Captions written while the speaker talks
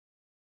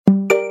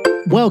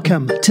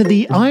Welcome to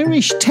the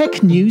Irish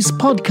Tech News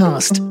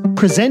Podcast,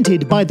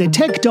 presented by the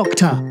Tech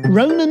Doctor,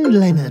 Ronan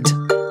Leonard.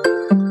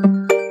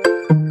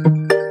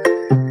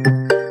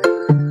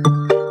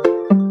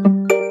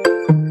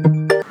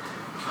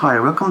 Hi,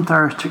 welcome to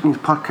Irish Tech News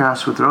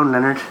Podcast with Ronan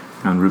Leonard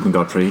and Ruben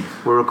Godfrey.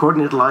 We're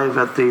recording it live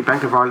at the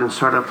Bank of Ireland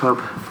Startup Hub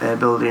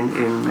building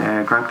in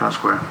Grand Cross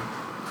Square.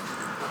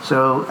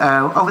 So,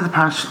 over the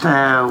past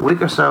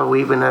week or so,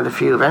 we've been at a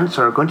few events,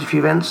 or going to a few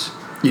events.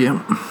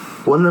 Yeah.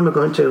 One of them I'm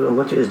going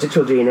to is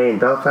Digital DNA in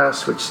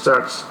Belfast, which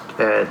starts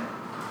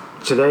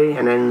today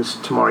and ends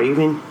tomorrow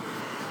evening.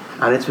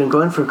 And it's been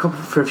going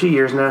for a few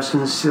years now,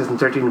 since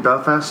 2013 in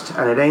Belfast,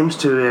 and it aims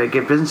to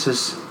give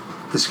businesses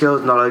the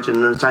skills, knowledge, and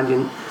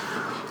understanding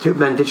to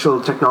implement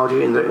digital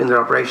technology in their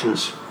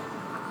operations.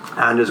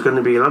 And there's going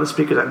to be a lot of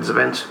speakers at this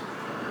event.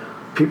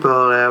 People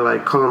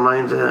like Colin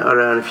Lyons and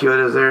a few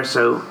others there.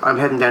 So I'm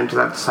heading down to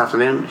that this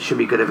afternoon. It should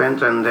be a good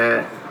event, and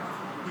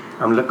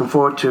I'm looking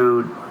forward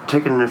to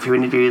taking a few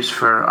interviews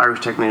for Irish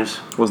Tech News.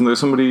 Wasn't there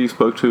somebody you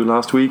spoke to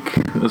last week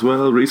as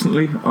well,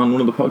 recently, on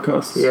one of the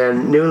podcasts? Yeah,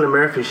 Nuala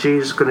Murphy,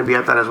 she's going to be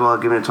at that as well,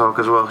 giving a talk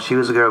as well. She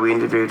was the girl we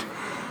interviewed,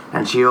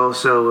 and she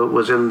also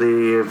was in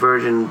the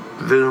Virgin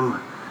Voom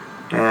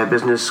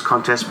business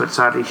contest, but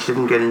sadly she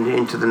didn't get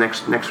into the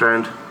next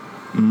round.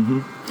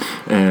 Mm-hmm.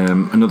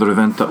 Another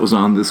event that was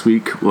on this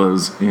week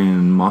was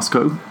in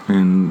Moscow,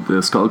 in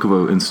the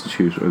Skolkovo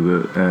Institute,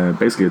 or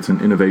basically it's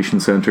an innovation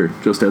center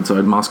just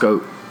outside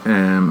Moscow,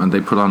 and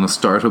they put on a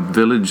startup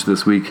village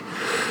this week.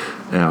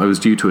 I was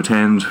due to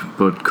attend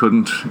but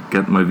couldn't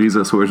get my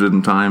visa sorted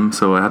in time,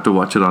 so I had to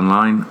watch it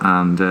online,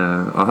 and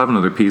I'll have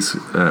another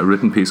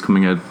written piece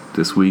coming out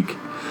this week.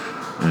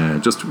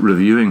 Just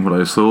reviewing what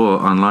I saw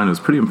online, it was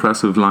a pretty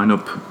impressive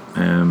lineup.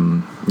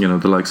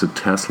 The likes of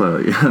Tesla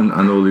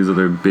and all these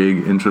other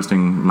big,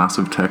 interesting,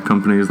 massive tech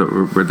companies that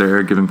were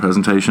there giving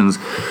presentations.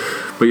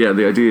 But yeah,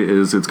 the idea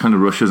is it's kind of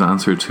Russia's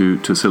answer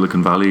to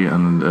Silicon Valley,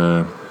 and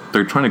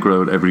they're trying to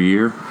grow it every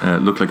year.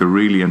 It looked like a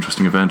really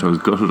interesting event. I was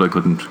gutted I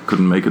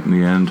couldn't make it in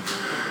the end.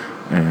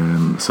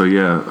 So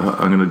yeah,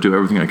 I'm going to do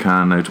everything I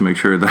can now to make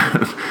sure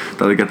that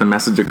I get the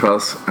message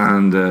across,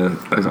 and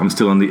I'm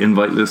still on the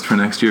invite list for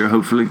next year,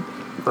 hopefully.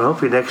 Well,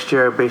 hopefully next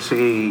year,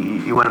 basically,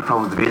 you want to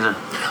problem with the visa.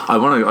 I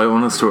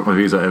want to sort my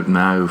visa out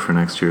now for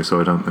next year, so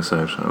I don't miss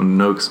out.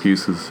 No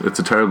excuses. It's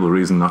a terrible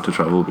reason not to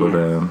travel, but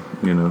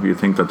you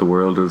think that the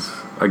world is.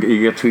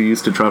 You get too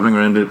used to traveling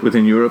around it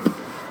within Europe.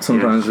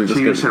 Sometimes we just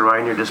too used to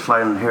Ryan. You're just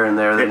flying here and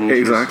there. Then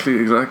exactly.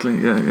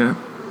 Yeah.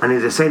 And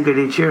is it the same date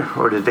each year,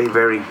 or does the date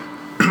vary?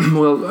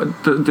 Well,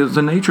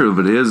 the nature of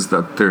it is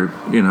that there,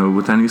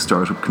 with any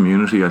startup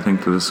community, I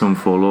think there's some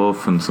fall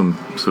off and some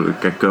sort of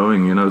get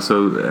going.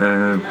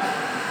 So.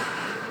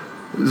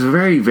 It's a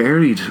very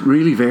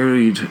really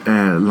varied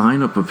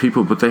lineup of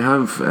people, but they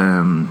have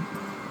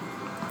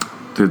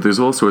there's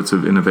all sorts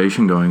of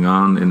innovation going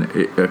on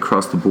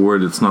across the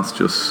board. It's not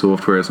just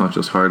software, it's not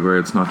just hardware,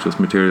 it's not just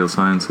material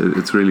science.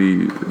 It's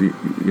really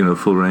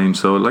full range.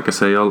 So, like I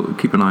say, I'll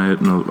keep an eye out,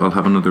 and I'll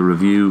have another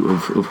review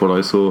of what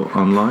I saw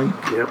online.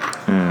 Yep.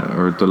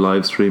 Or the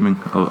live streaming.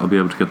 I'll be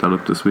able to get that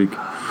up this week.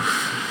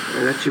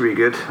 Yeah, that should be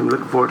good. I'm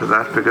looking forward to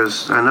that,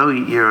 because I know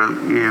you're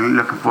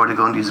looking forward to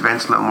going to these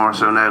events a lot more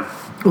so now.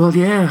 Well,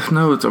 yeah,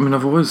 no,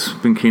 I've always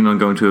been keen on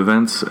going to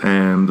events. There's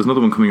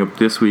another one coming up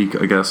this week,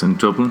 I guess, in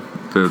Dublin,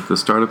 the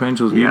Startup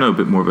Angels. You know a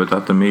bit more about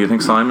that than me. I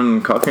think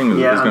Simon Cocking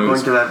is I'm going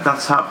to that.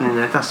 That's happening.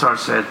 That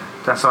starts.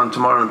 That's on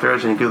tomorrow and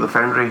Thursday in Google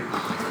Foundry.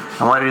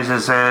 And what it is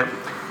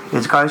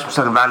it's guys from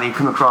Silicon Valley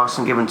come across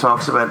and giving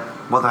talks about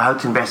how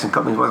to invest in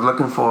companies, what they're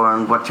looking for,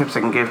 and what tips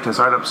they can give to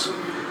startups.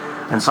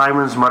 And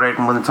Simon's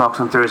moderating one of the talks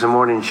on Thursday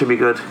morning. Should be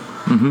good.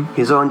 Mm-hmm.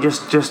 He's on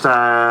just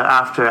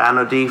after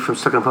Anno D from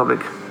Silicon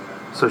Republic.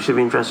 So it should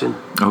be interesting.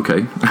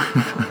 Okay.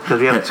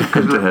 Because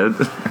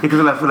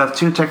we'll have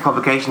two tech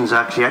publications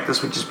actually at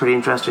this, which is pretty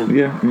interesting.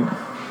 Yeah.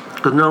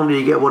 Because normally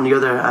you get one or the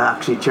other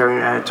actually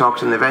chairing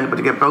talks in the event, but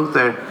to get both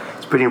there,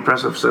 it's pretty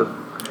impressive. So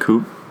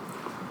cool.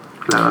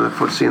 I look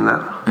forward to seeing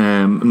that.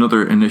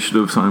 Another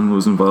initiative Simon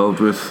was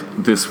involved with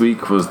this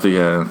week was the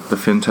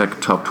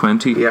FinTech Top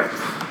 20. Yeah,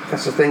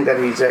 that's the thing that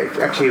we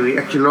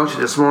actually launched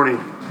it this morning.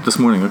 This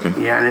morning, okay.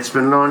 Yeah, and it's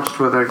been launched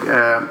with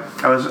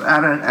I was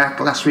at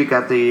last week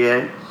at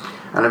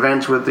an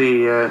event with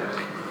the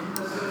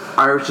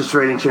Irish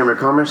Australian Chamber of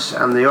Commerce,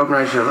 and the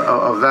organizer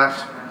of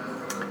that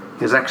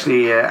is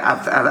actually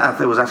at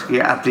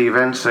the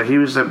event. So he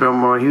was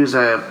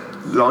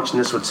launching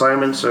this with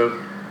Simon. So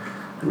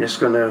I'm just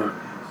going to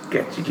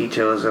get the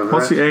details of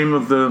What's the aim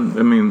of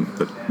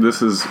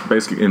this is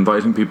basically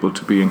inviting people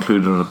to be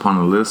included on a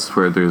panel list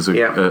where there's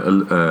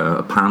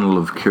a panel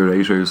of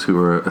curators who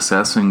are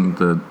assessing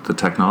the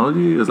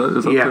technology. Is that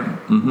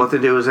Mm-hmm. What they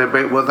do is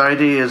the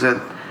idea is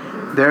that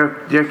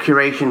their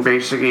curation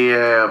basically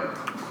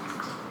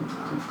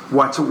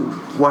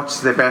what's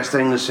the best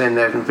things in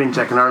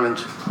fintech in Ireland.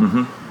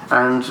 Mm-hmm.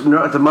 And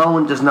at the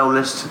moment there's no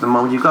list. At the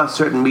moment you've got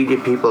certain media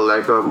people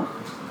like I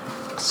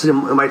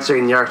might say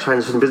in the Irish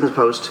Times and Business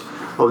Post,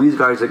 these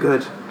guys are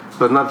good,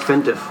 but not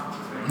Fintif.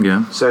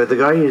 Yeah. So the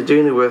guy who's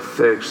doing it with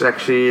is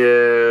actually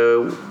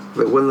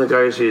one of the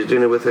guys who's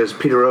doing it with is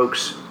Peter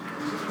Oakes.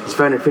 He's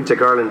founded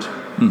FinTech Ireland.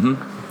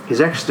 He's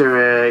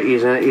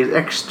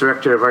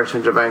ex-director of Irish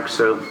Central Bank,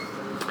 so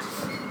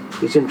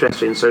he's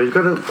interesting. So he's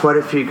got quite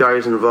a few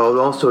guys involved.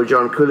 Also,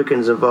 John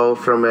Coolican's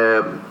involved from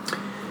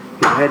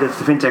he's head of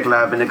the FinTech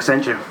Lab in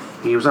Accenture.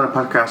 He was on a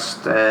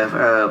podcast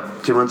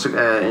 2 months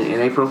ago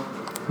in April.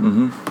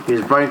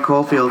 Here's Brian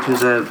Caulfield,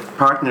 who's a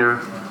partner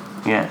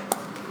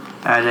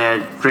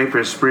at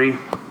Draper Spree.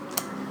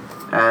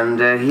 And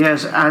he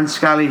has Anne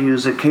Scally,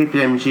 who's a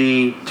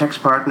KPMG Tech's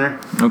partner.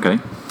 Okay.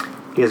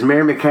 He has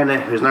Mary McKenna,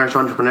 who's an Irish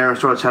entrepreneur and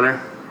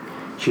storyteller.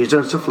 She's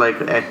done stuff like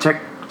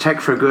Tech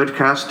for Good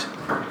cast,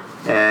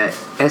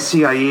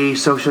 SCIE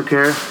Social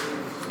Care,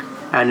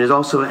 and there's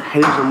also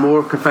Hazel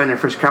Moore, co-founder of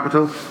First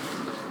Capital,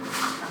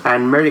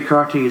 and Mary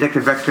Carty,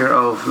 executive director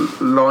of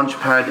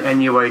Launchpad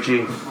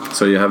NUIG.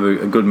 So you have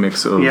a good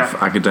mix of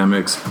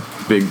academics,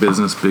 big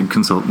business, big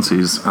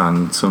consultancies,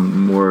 and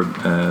some more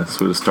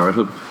sort of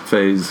startup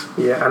phase.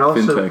 Yeah, and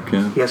also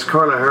fintech, yes,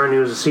 Carla Hearn,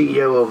 who's the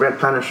CEO of Red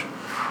Planet.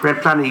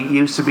 Red Planet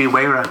used to be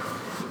Wayra,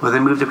 but they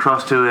moved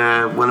across to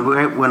when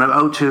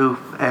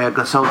O2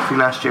 got sold to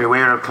last year.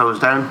 Wayra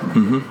closed down,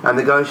 and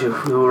the guys who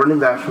were running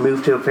that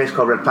moved to a place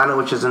called Red Planet,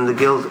 which is in the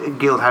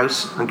Guild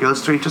House on Guild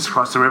Street, just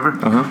across the river.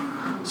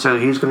 So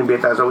he's going to be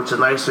at that, which is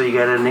nice. So you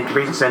get an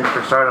incubation centre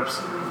for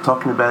startups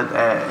talking about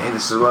in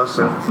this as well.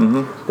 So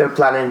they're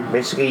planning.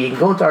 Basically, you can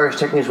go to Irish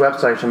Tech News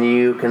website and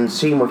you can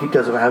see more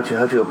details of how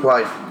to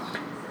apply.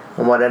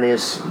 And what then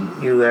is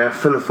you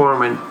fill a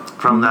form in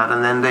from that,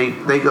 and then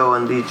they go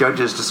and these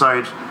judges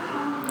decide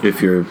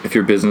if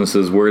your business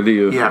is worthy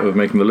of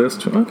making the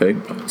list. Okay,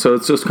 so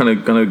it's just kind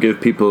of going to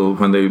give people,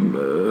 when they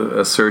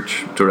a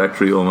search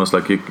directory, almost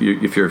like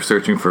if you're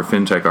searching for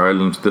FinTech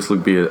Ireland, this will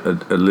be a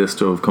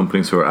list of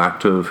companies who are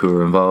active, who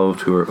are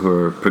involved, who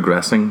are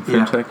progressing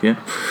FinTech.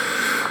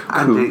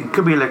 And cool. It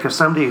could be like if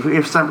somebody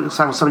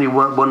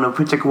won a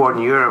FinTech award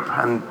in Europe,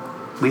 and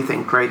we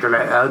think great, they're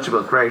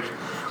eligible, great.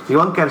 You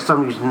won't get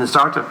somebody who's in the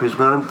startup who's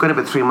going to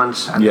be 3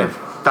 months, and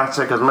that's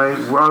it.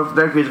 Because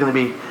their view is going to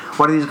be,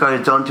 what are these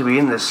guys done to be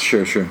in this?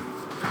 Sure. So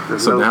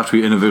they have to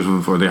be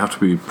innovative, or they have to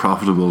be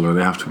profitable, or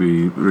they have to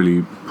be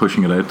really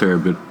pushing it out there,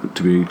 but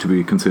to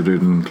be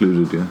considered and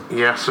included.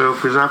 Yeah. So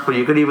for example,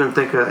 you could even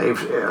think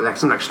like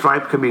something like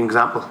Stripe could be an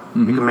example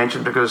you can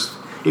mention, because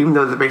even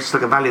though the base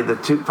Silicon Valley, the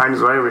two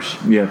founders are Irish.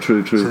 Yeah,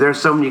 true. So there's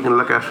someone you can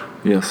look at.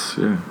 Yes.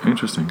 Yeah.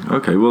 Interesting.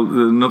 Okay. Well,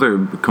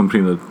 another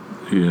company that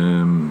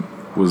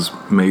was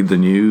made the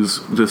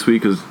news this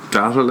week is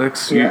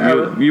Datalex.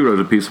 You wrote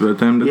a piece about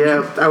them, didn't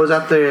you? I was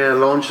at the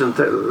launch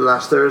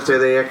last Thursday.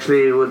 They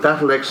actually, with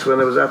Datalex, when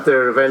I was at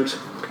their event,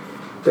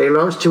 they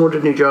launched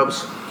 200 new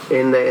jobs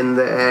in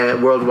the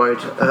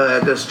worldwide.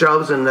 There's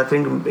jobs in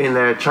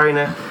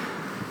China,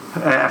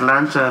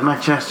 Atlanta,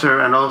 Manchester,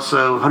 and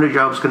also 100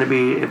 jobs going to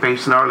be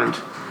based in Ireland.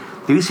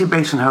 They used to be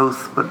based in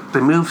Howth, but they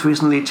moved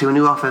recently to a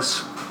new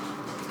office,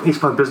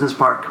 Eastbound Business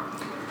Park,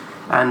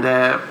 and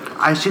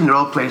I seen their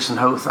old place in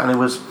Howth, and it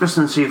was just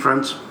in the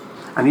seafront.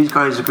 And these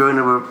guys are growing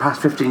over the past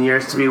 15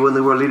 years to be one of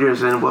the world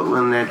leaders in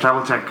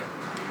travel tech.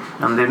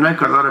 And they've now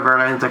got a lot of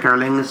airlines like Aer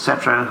Lingus,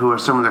 etc., who are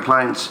some of their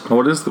clients.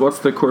 What's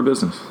the core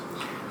business?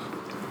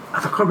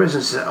 The core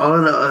business,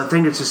 I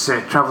think it's just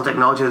travel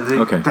technology. They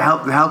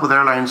help with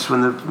airlines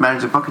when they're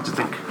managing buckets, I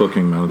think.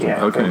 Booking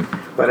management, okay.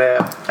 But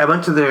I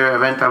went to their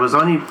event. I was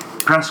the only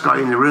press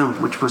guy in the room,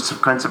 which was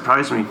kind of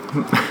surprised me.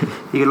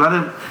 You get a lot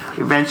of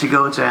events you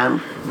go to,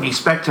 you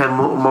expect to have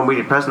more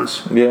media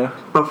presence. Yeah.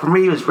 But for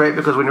me, it was great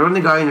because when you're the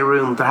only guy in the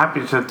room, they're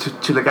happy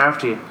to look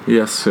after you.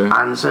 Yes.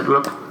 And said,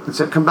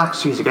 come back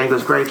to us again. He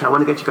goes, great, I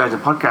want to get you guys a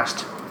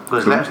podcast.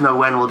 Because let us know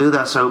when we'll do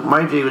that. So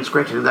my view, it's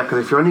great to do that,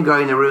 because if you're the only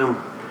guy in the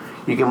room,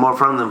 you get more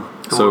from them.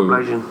 So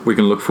we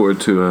can look forward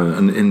to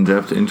an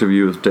in-depth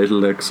interview with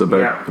Datalex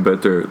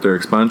about their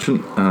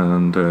expansion,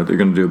 and they're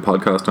going to do a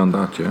podcast on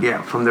that.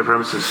 Yeah, from their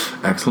premises.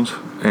 Excellent.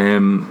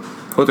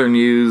 Other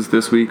news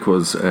this week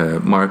was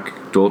Mark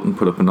Dalton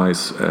put up a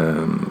nice,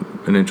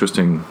 an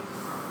interesting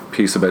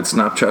piece about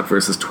Snapchat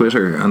versus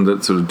Twitter and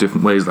the sort of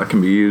different ways that can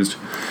be used.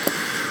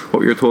 What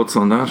were your thoughts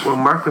on that? Well,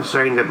 Mark was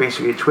saying that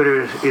basically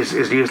Twitter is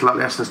used a lot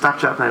less than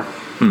Snapchat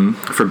now.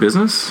 For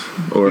business,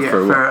 or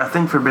for what? I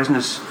think for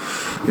business.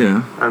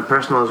 Yeah. And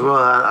personal as well.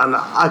 And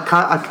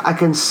I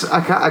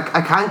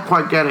can't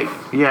quite get it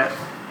yet,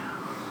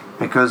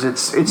 because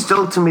it's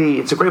still, to me,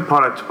 it's a great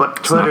product.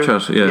 But Twitter,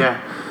 Snapchat, yeah.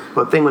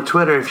 But the thing with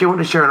Twitter, if you want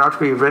to share an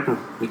article you've written,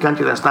 you can't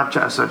do that on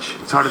Snapchat as such.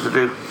 It's harder to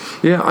do.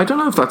 Yeah, I don't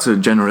know if that's a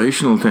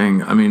generational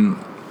thing. I mean,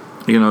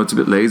 it's a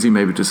bit lazy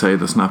maybe to say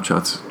that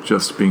Snapchat's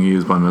just being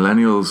used by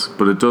millennials,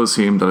 but it does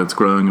seem that it's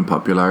growing in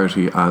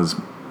popularity as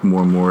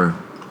more and more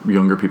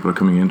younger people are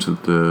coming into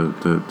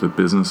the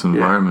business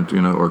environment,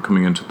 or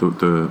coming into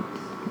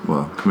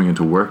coming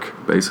into work,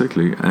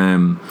 basically.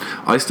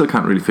 I still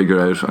can't really figure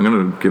out. I'm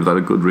going to give that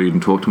a good read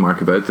and talk to Mark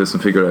about this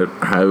and figure out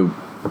how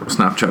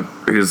Snapchat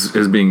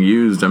is being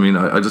used. I mean,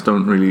 I just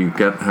don't really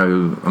get how.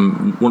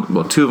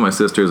 Two of my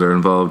sisters are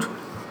involved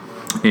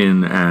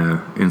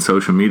in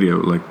social media.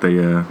 Like they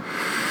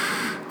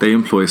they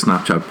employ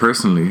Snapchat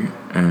personally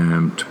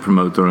to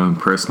promote their own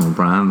personal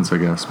brands, I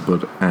guess.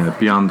 But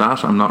beyond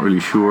that, I'm not really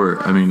sure.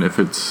 I mean,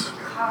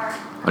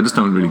 I just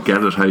don't really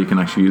get it, how you can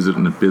actually use it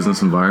in a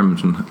business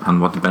environment and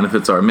what the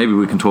benefits are. Maybe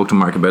we can talk to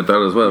Mark about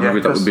that as well. Maybe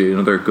that would be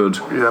another good...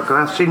 Yeah,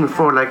 because I've seen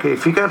before, like,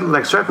 if you get,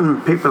 like, certain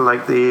people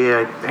like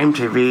the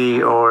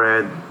MTV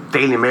or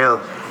Daily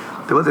Mail,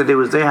 what they do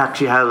is they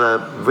actually have a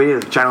video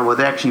channel where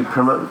they actually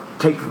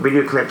take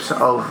video clips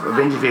of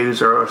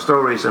interviews or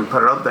stories and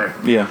put it up there.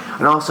 Yeah.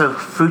 And also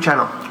Food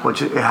Channel,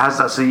 which it has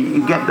that, so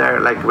you get their,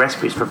 like,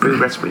 recipes for food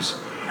recipes,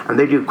 and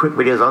they do quick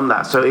videos on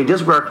that. So it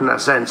does work in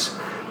that sense.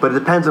 But it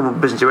depends on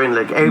what business you're in.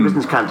 Like, every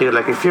business can't do it.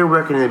 Like, if you're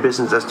working in a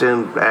business that's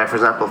doing, for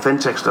example,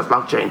 fintech stuff,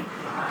 blockchain,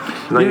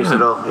 not used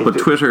at all. But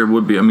Twitter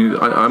would be... I mean,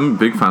 I'm a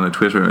big fan of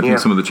Twitter. I think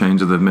some of the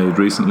changes they've made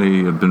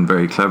recently have been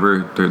very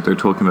clever. They're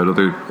talking about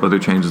other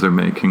changes they're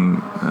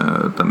making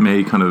that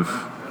may kind of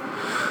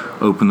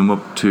open them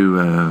up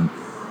to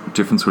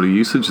different sort of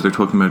usage. They're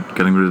talking about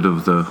getting rid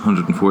of the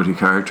 140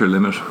 character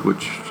limit,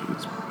 which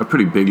is a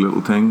pretty big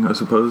little thing, I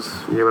suppose.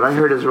 Yeah, but I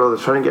heard as well they're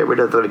trying to get rid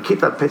of that. Keep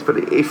that place, but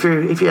if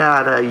you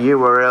add a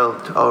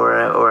URL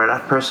or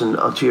that person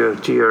to your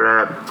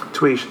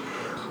tweet,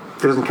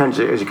 it doesn't count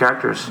as your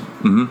characters.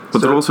 Mm-hmm. But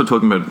they're also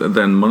talking about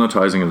then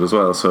monetizing it as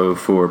well. So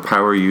for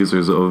power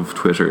users of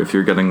Twitter, if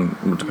you're getting,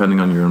 depending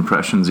on your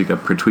impressions you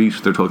get per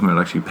tweet, they're talking about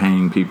actually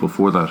paying people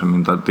for that. I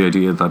mean, that the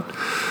idea that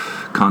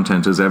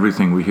content is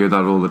everything, we hear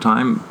that all the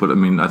time. But I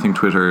mean, I think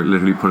Twitter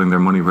literally putting their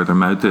money where their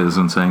mouth is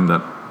and saying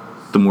that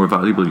the more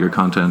valuable your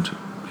content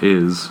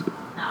is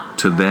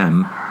to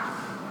them,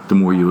 the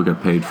more you will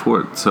get paid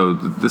for it. So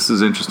this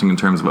is interesting in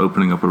terms of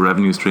opening up a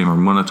revenue stream or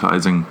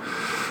monetizing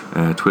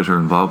Twitter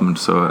involvement.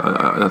 So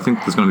I think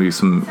there's going to be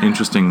some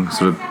interesting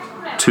sort of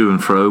to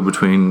and fro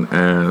between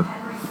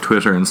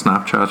Twitter and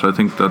Snapchat. I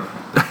think that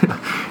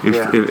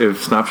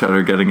if Snapchat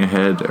are getting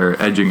ahead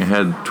or edging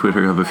ahead,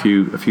 Twitter have a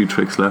few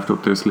tricks left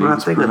up their sleeves. Well, I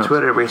think that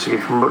Twitter basically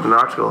promote an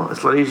article.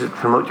 It's a lot easier to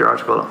promote your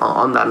article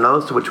on that. And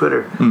also with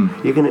Twitter,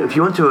 you can, if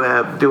you want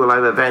to do a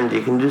live event,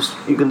 you can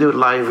do it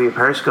live via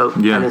Periscope,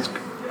 and it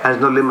has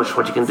no limit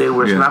what you can do.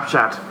 Whereas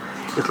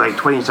Snapchat, it's like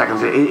 20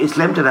 seconds. It's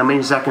limited how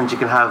many seconds you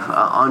can have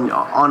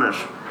on it.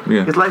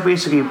 Yeah. It's like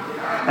basically.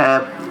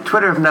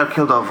 Twitter have now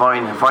killed off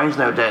Vine. Vine's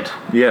now dead.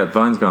 Yeah,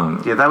 Vine's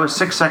gone. Yeah, that was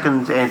 6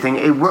 second thing.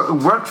 It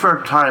worked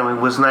for a time. It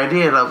was an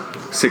idea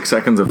of 6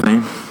 seconds of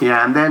fame.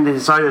 Yeah, and then they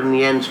decided in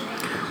the end,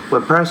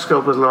 when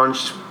Periscope was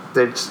launched,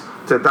 that's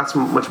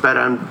much better.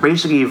 And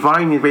basically,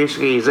 Vine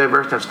is their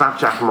version of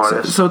Snapchat, more or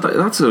less. So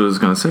that's what I was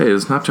going to say.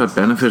 Is Snapchat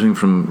benefiting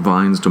from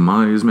Vine's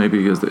demise?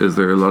 Maybe is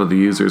there a lot of the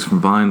users from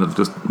Vine that have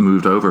just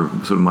moved over,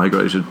 sort of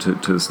migrated to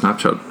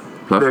Snapchat?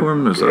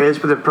 Platform, but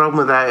the problem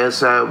with that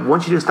is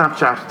once you do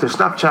Snapchat, the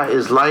Snapchat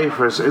is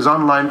live is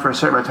online for a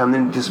certain amount of time,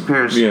 then it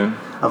disappears. Yeah.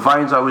 A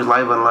Vine's always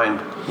live online.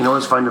 You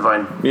always find a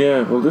Vine.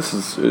 Yeah. Well, this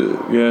is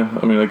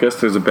I mean, I guess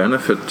there's a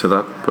benefit to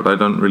that, but I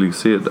don't really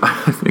see it.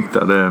 I think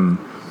that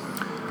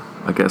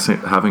I guess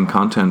having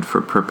content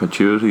for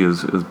perpetuity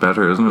is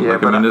better, isn't it? Yeah,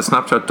 like, I mean, if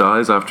Snapchat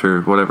dies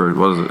after whatever,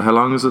 what is it? How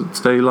long does it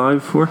stay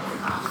live for?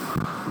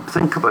 I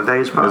think a couple of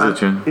days, but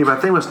but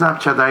I think with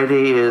Snapchat, the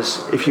idea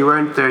is if you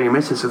weren't there, you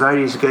missed it. So the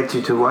idea is to get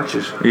you to watch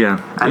it. Yeah.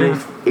 And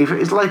if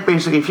it's like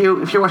basically if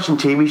you're watching a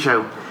TV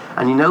show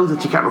and you know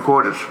that you can't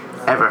record it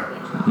ever,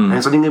 and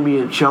it's only going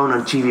to be shown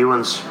on TV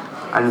once,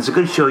 and it's a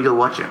good show, you'll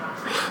watch it.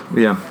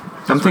 Yeah,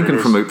 I'm thinking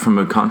from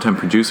a content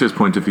producer's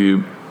point of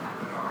view,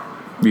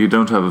 you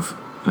don't have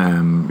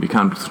you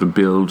can't sort of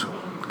build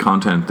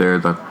content there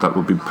that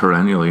will be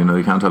perennial. You know,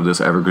 you can't have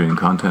this evergreen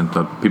content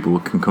that people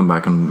can come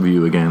back and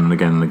view again and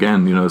again and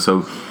again. You know, so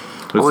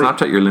with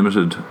Snapchat you're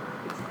limited.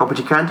 Oh, but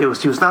you can't do it.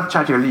 So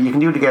Snapchat, you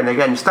can do it again and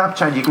again.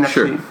 Snapchat, you can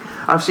actually. Sure.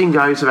 I've seen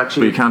guys who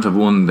actually. But you can't have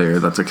one there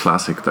that's a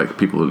classic. Like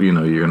people, you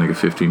know, you're going to get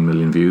 15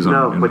 million views on.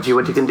 No, but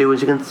what you can do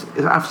is you can.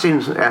 I've seen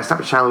a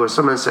Snapchat channel where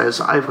someone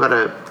says,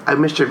 I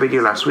missed your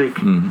video last week.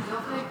 Mm-hmm.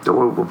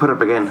 We'll put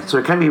up again, so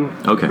it can be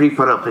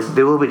re-put up.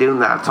 They will be doing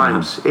that at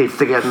times if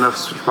they get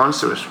enough response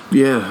to it.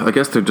 Yeah, I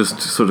guess they're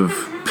just sort of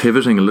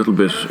pivoting a little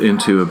bit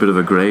into a bit of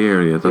a grey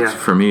area. That's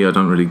for me. I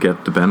don't really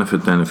get the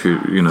benefit then if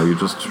you're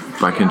just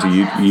back into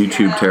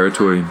YouTube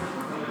territory.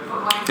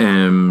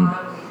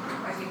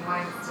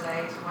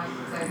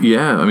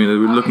 Yeah, I mean,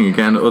 we're looking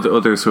again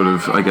other sort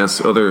of, I guess,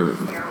 other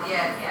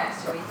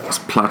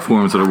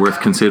platforms that are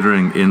worth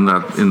considering in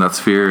that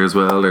sphere as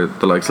well. Are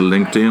the likes of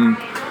LinkedIn.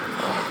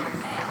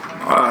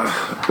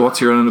 What's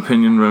your own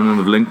opinion, Ronan,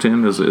 of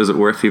LinkedIn? Is it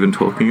worth even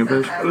talking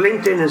about?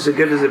 LinkedIn is as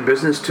good as a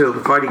business tool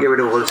provided you get rid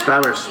of all the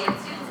spammers.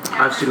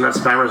 I've seen that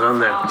spammers on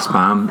there.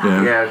 Spam,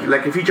 yeah. Yeah,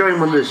 like if you join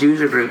one of those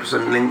user groups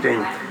on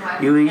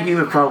LinkedIn, you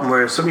have a problem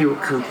where some people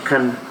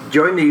can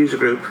join the user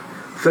group,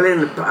 fill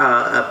in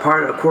a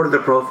quarter of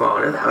their profile,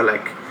 or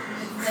like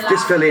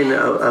just fill in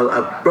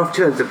a rough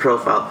 2 minutes of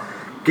profile,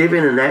 give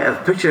in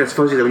a picture that's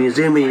fuzzy that when you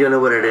zoom in you don't know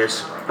what it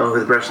is or who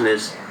the person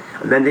is.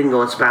 And then they can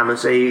go and spam and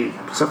say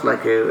stuff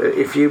like,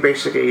 if you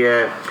basically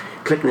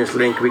click on this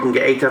link, we can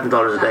get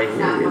 $8,000 a day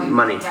in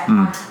money.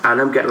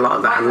 And I'm getting a lot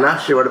of that. And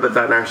last year, what about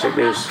that in our Sick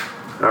News?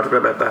 An article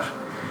about that.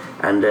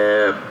 And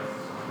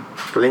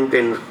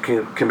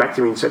LinkedIn came back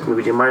to me and said,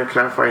 would you mind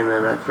clarifying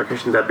an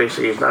application that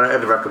basically is not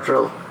out of our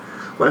control?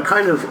 Well, it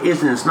kind of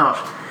is and it's not.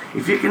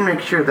 If you can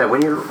make sure that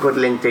when you go to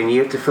LinkedIn,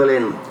 you have to fill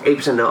in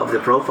 8% of the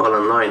profile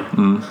online,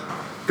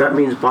 that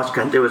means bots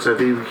can't do it. So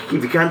if you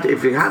have to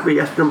be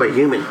done by a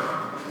human,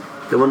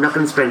 then we're not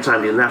going to spend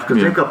time doing that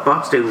because they've got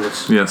bots doing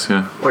this. Yes,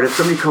 yeah. Or if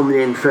somebody coming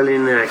in, filling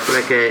in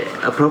like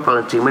a profile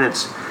in 2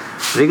 minutes,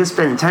 if they can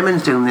spend 10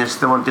 minutes doing this,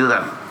 they won't do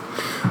that.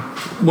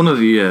 One of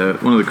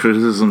the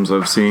criticisms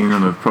I've seen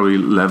and I've probably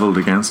leveled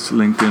against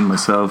LinkedIn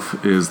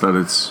myself is that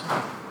it's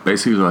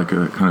basically like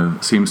a kind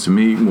of, seems to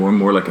me more and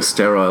more like a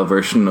sterile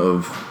version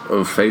of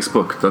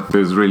Facebook, that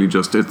there's really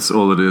just, it's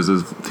all it is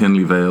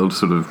thinly veiled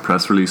sort of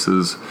press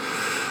releases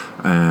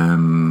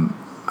and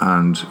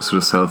sort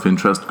of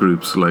self-interest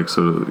groups like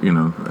sort of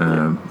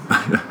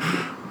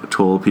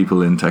tall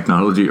people in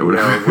technology or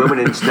whatever. Women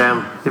in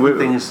STEM, different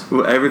things.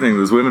 Well, everything,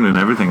 there's women in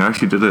everything. I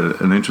actually did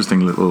an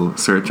interesting little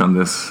search on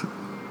this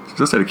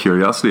just out of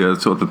curiosity. I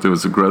thought that there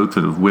was a growth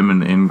of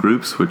women in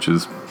groups, which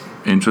is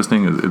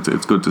interesting.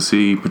 It's good to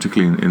see,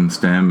 particularly in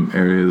STEM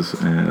areas,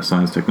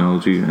 science,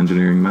 technology,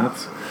 engineering,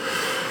 maths.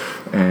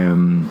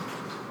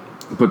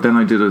 But then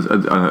I did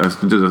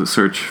a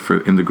search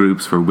in the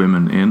groups for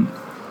women in,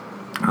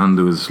 and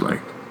there was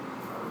like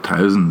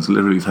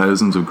literally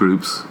thousands of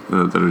groups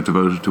that are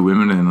devoted to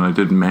women in, and I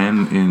did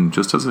men in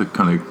just as a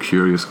kind of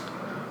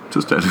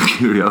just out of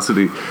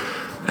curiosity.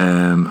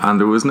 And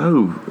there was I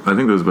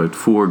think there was about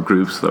 4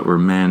 groups that were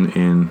men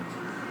in,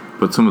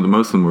 but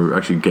most of them were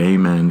actually gay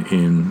men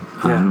in,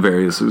 and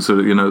various. So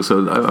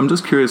I'm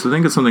just curious. I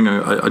think it's something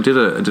I did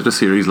a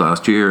series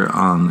last year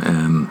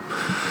on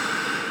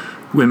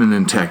women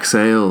in tech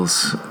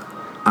sales.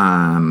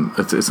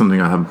 It's something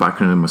I have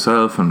background in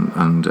myself, and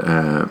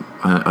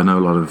I know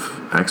a lot of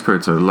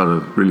experts, or a lot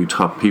of really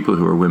top people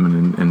who are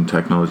women in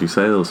technology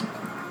sales.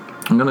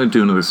 I'm going to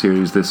do another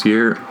series this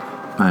year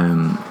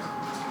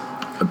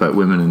about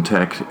women in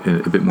tech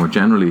a bit more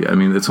generally. I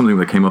mean, it's something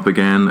that came up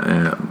again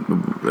a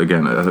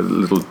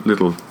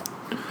little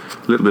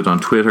bit on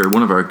Twitter.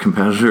 One of our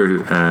competitor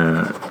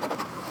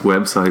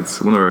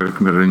websites, one of our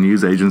competitor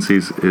news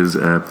agencies is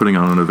putting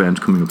on an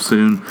event coming up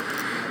soon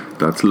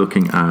that's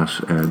looking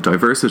at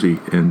diversity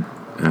in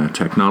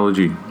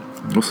technology.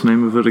 What's the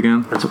name of it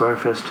again?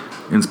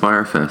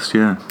 Inspirefest,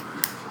 yeah.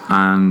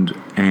 And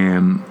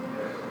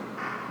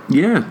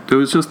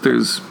there's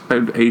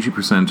about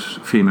 80%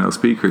 female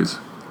speakers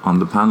on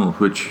the panel,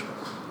 which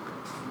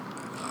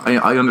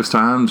I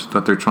understand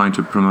that they're trying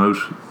to promote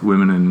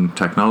women in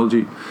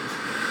technology,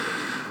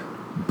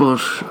 but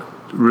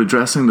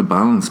redressing the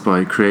balance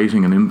by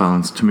creating an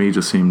imbalance to me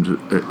just seemed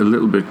a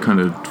little bit kind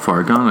of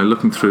far gone. I'm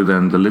looking through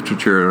then the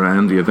literature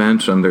around the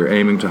event, and they're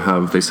aiming to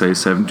have, they say,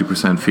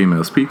 70%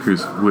 female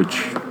speakers,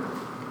 which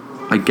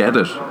I get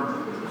it,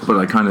 but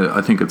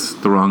I think it's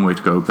the wrong way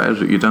to go about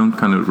it. You don't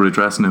kind of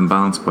redress an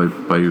imbalance by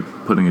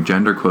putting a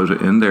gender quota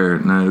in there.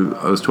 Now,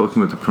 I was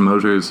talking with the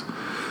promoters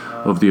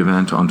of the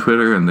event on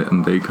Twitter,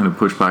 and they kind of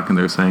push back, and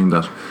they're saying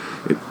that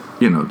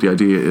the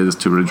idea is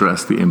to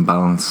redress the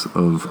imbalance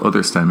of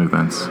other STEM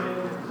events.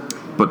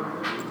 But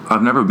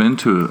I've never been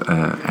to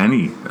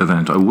any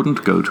event. I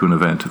wouldn't go to an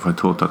event if I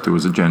thought that there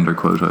was a gender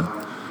quota,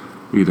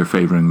 either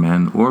favouring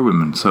men or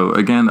women. So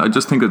again, I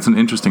just think it's an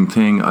interesting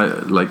thing.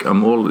 I'd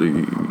love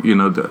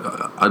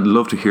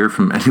to hear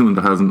from anyone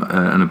that has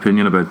an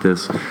opinion about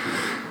this,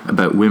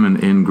 about women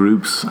in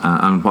groups,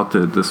 and what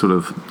the sort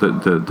of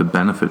the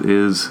benefit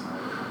is.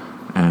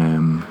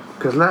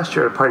 Because last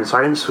year at Part in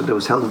Science, that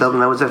was held in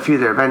Dublin, I was at a few of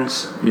their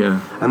events.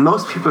 Yeah. And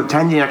most people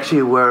attending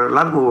actually were, a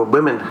lot of them were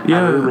women.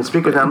 Yeah. And women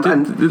speakers.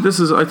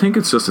 I think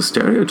it's just a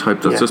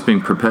stereotype that's just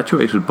being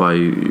perpetuated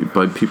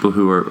by people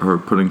who are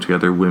putting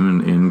together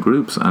women in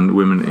groups and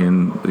women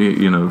in,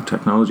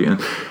 technology. And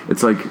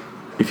it's like,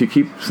 if you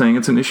keep saying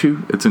it's an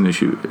issue, it's an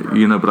issue.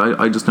 But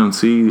I just don't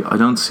see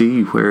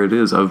where it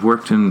is. I've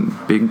worked in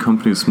big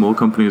companies, small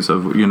companies.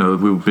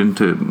 We've been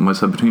to,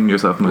 between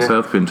yourself and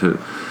myself, been to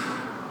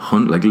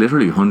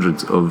literally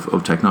hundreds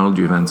of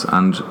technology events,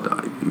 and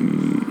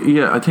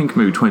I think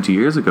maybe 20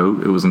 years ago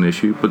it was an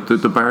issue, but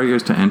the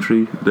barriers to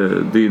entry,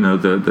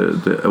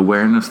 the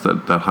awareness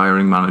that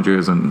hiring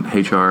managers and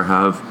HR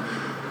have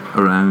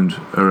around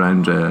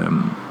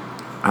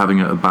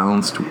having a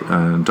balanced,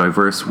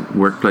 diverse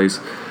workplace,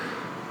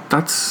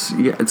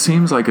 it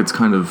seems like it's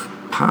kind of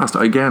past.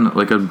 Again,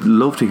 I'd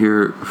love to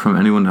hear from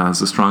anyone who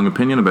has a strong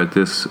opinion about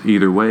this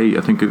either way. I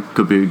think it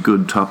could be a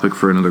good topic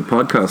for another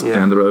podcast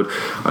down the road.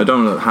 I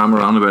don't want to hammer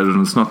on about it,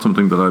 and it's not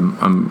something that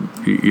I'm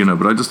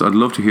but I'd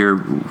love to hear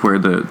where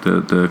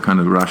the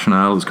kind of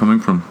rationale is coming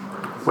from.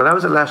 Well, I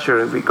was at last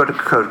year. We got to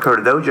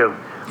Coda Dojo.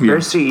 Their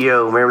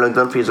CEO, Marilyn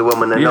Dunphy, is a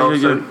woman, and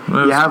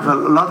you have a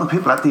lot of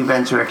people at the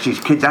events who are actually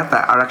kids at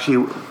that are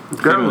actually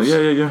girls.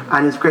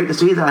 And it's great to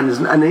see that,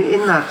 and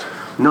in that,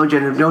 no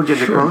gender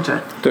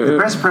quota. The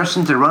best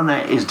person to run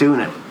it is doing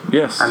it.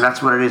 Yes. And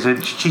that's what it is.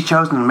 She's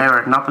chosen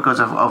merit, not because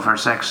of her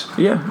sex.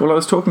 Yeah, well, I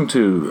was talking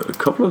to a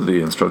couple of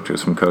the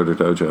instructors from Coder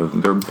Dojo.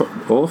 They're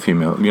all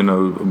female.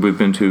 We've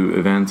been to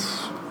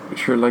events,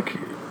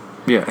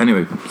 Yeah.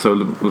 Anyway, so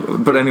the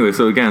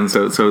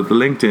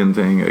LinkedIn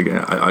thing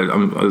again.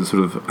 I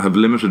sort of have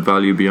limited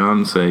value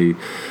beyond, say,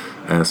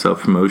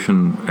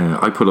 self-promotion.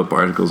 I put up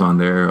articles on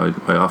there.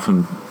 I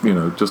often,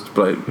 just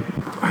by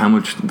how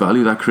much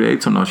value that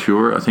creates, I'm not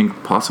sure. I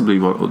think possibly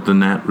what the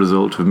net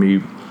result of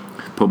me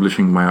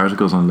publishing my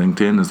articles on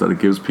LinkedIn is that it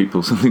gives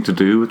people something to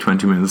do with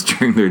 20 minutes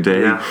during their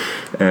day.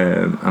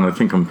 And I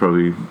think I'm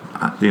probably,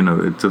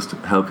 it's just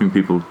helping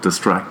people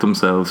distract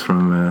themselves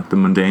from the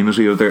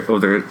mundanity of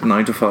their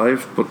 9 to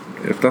 5. But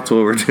if that's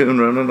all we're doing,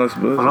 Ronan, I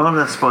suppose. Well,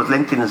 I suppose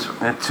LinkedIn is,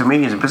 to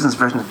me, is a business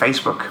version of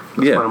Facebook.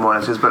 That's what I'm more or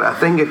less is. But I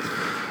think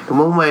in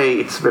one way,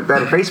 it's a bit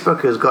better.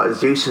 Facebook has got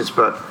its uses,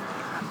 but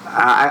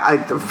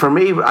for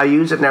me, I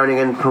use it now and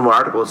again to promote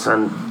articles,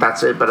 and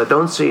that's it. But I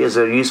don't see it as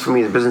a use for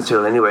me as a business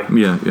tool anyway.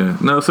 Yeah.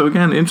 No, so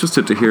again,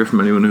 interested to hear from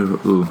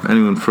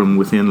anyone from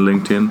within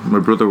LinkedIn. My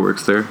brother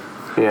works there.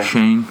 Yeah.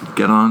 Shane,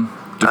 get on,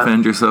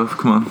 defend yourself.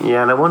 Come on.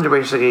 Yeah, and I wonder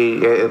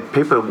basically,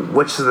 people,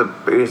 which is the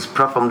biggest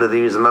platform that they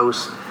use the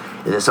most?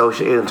 Is it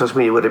social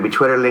media? Would it be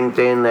Twitter,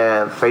 LinkedIn,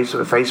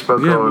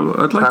 Facebook,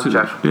 or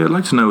Snapchat? I'd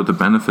like to know what the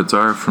benefits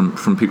are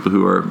from people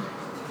who are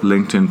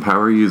LinkedIn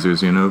power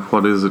users.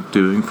 What is it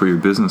doing for your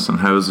business and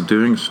how is it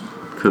doing it?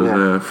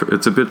 Because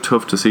it's a bit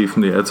tough to see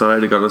from the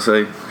outside, I gotta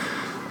say.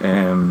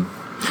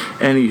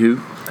 Anywho,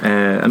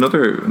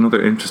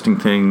 another interesting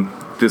thing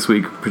this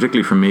week,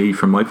 particularly for me,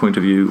 from my point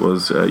of view,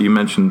 was you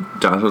mentioned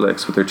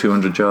Datalex with their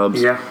 200 jobs.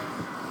 Yeah.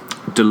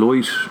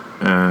 Deloitte,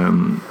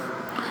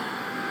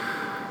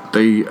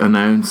 they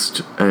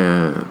announced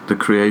the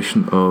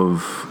creation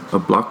of a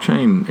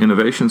blockchain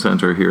innovation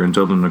centre here in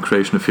Dublin, a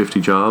creation of 50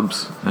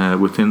 jobs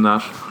within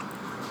that.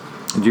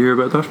 Did you hear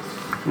about that?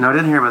 No, I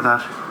didn't hear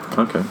about that.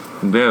 Okay.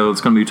 Yeah,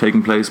 it's going to be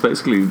taking place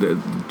basically.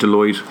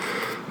 Deloitte,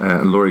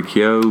 Laurie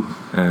Kehoe,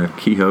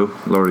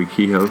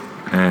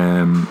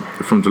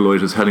 from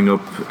Deloitte is heading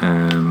up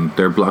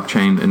their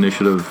blockchain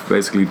initiative.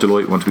 Basically,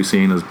 Deloitte want to be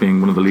seen as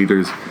being one of the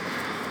leaders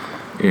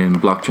in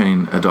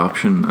blockchain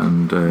adoption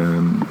and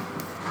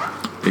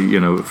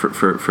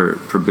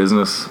for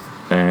business.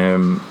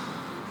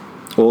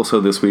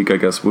 Also this week, I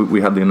guess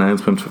we had the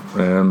announcement.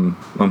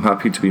 I'm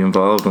happy to be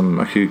involved. I'm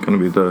actually going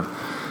to be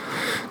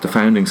the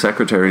founding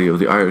secretary of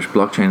the Irish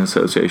Blockchain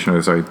Association,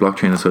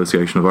 Blockchain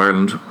Association of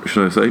Ireland,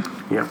 should I say?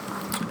 Yeah.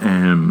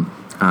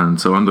 And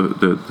so I'm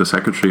the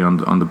secretary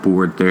on the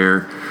board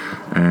there.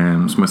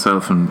 It's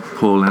myself and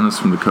Paul Ennis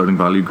from the Coding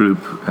Value Group,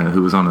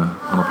 who was on a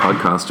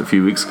podcast a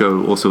few weeks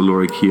ago. Also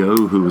Laurie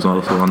Kehoe, who was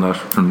also on that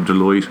from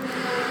Deloitte.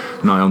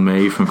 Niall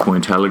May from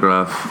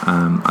Cointelegraph,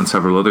 and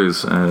several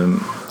others.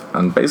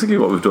 And basically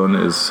what we've done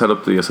is set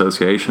up the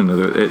association.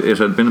 It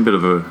had been a bit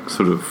of a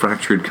sort of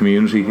fractured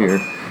community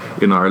here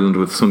in Ireland,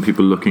 with some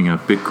people looking at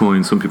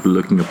Bitcoin, some people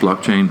looking at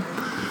blockchain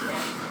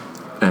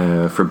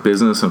for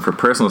business and for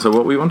personal. So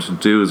what we wanted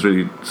to do is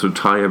really sort of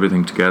tie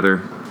everything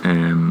together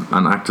and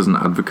act as an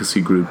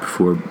advocacy group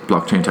for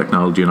blockchain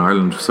technology in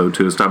Ireland. So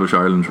to establish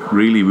Ireland,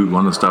 really we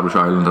want to establish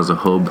Ireland as a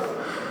hub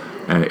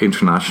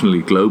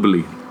internationally,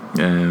 globally,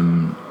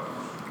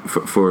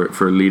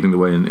 for leading the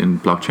way in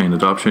blockchain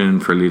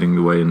adoption, for leading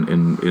the way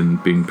in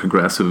being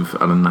progressive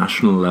at a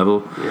national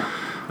level,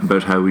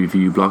 about how we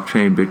view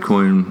blockchain,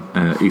 Bitcoin,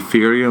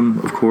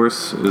 Ethereum, of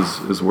course,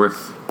 is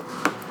worth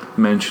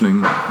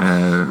mentioning.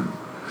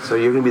 So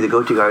you're going to be the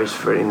go-to guys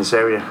in this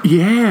area?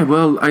 Yeah,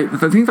 well, I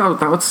think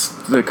that's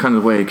the kind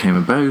of way it came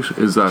about,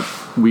 is that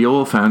we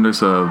all found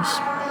ourselves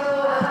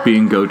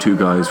being go-to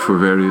guys for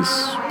various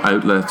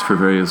outlets, for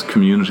various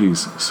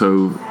communities.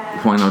 So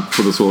why not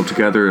put us all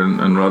together,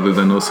 and rather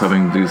than us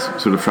having these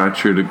sort of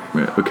fractured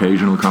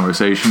occasional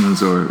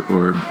conversations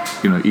or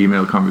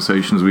email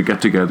conversations, we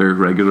get together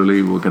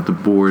regularly. We'll get the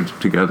board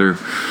together,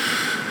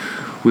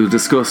 we'll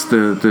discuss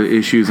the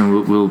issues,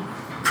 and we'll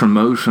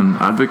promote and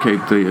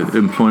advocate the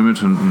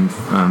employment and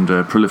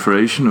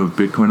proliferation of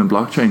Bitcoin and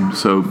blockchain.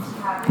 So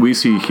we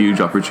see huge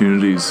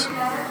opportunities.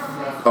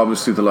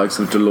 Obviously the likes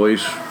of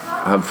Deloitte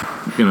have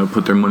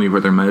put their money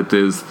where their mouth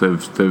is.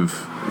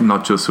 They've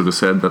not just sort of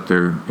said that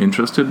they're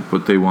interested,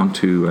 but they want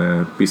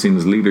to be seen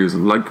as leaders.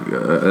 And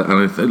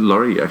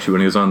Laurie, actually,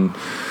 when he was on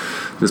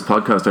this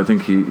podcast, I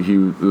think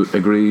he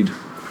agreed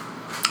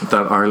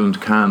that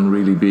Ireland can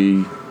really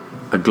be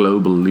a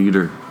global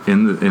leader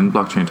in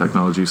blockchain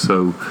technology.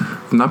 So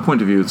from that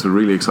point of view, it's a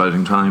really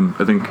exciting time.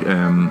 I think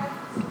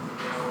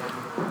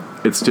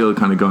it's still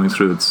kind of going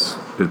through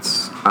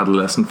its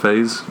adolescent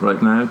phase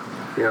right now.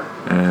 Yeah.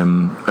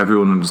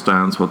 Everyone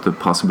understands what the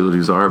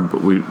possibilities are,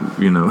 but I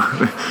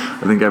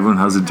think everyone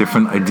has a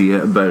different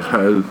idea about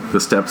how the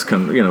steps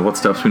what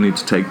steps we need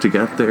to take to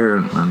get there,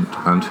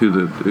 and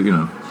who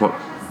what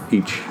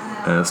each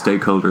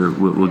stakeholder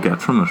will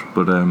get from it.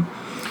 But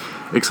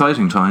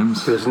exciting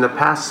times. Because in the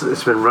past,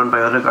 it's been run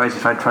by other guys who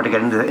try to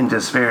get into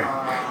the sphere.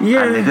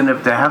 Yeah. And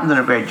they haven't done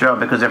a great job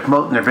because they're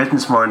promoting their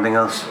business more than anything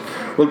else.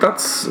 Well,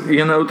 that's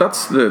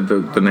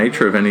the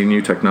nature of any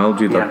new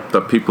technology, that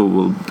the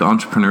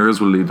entrepreneurs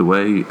will lead the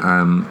way.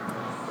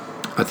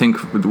 I think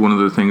one of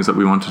the things that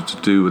we wanted to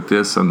do with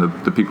this, and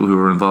the people who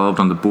are involved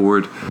on the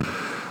board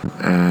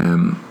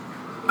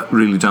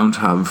really don't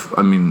have,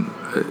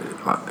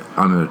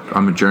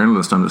 I'm a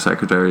journalist. I'm the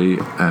secretary.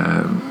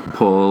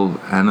 Paul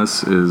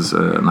Ennis is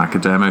an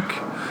academic,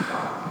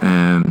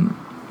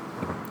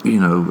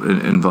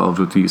 involved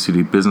with the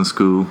UCD Business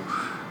School.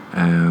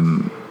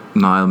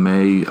 Niall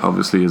May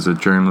obviously is a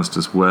journalist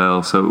as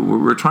well. So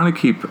we're trying to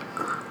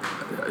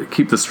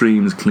keep the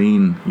streams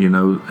clean,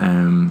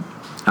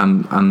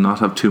 and not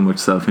have too much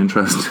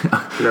self-interest.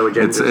 No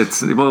agenda.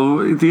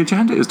 The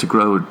agenda is to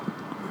grow it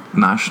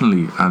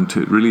nationally and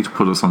to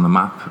put us on the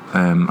map.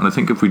 And I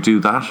think if we do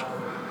that,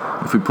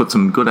 if we put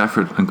some good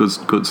effort and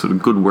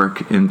good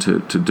work into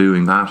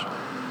doing that,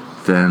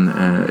 then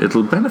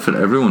it'll benefit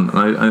everyone.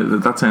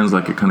 And that sounds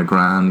like a kind of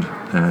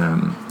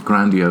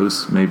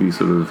grandiose, maybe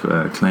sort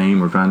of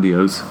claim or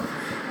grandiose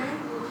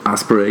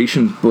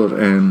aspiration, but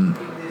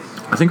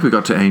I think we've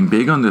got to aim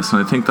big on this,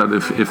 and I think that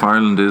if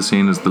Ireland is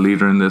seen as the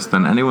leader in this,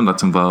 then anyone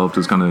that's involved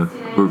is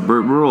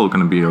we're all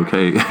going to be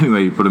okay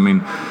anyway. But I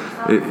mean,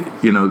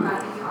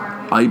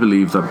 I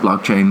believe that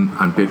blockchain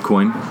and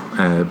Bitcoin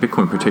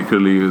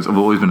particularly, I've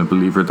always been a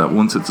believer that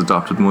once it's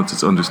adopted, once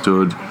it's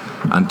understood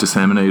and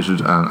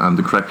disseminated, and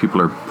the correct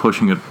people are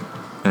pushing it,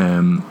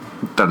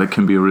 that it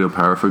can be a real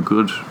power for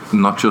good,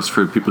 not just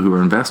for people who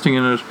are investing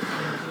in it,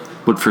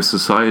 but for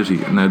society.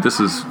 Now, this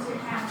is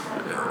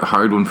a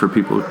hard one for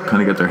people to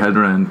kind of get their head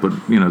around, but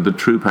the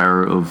true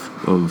power of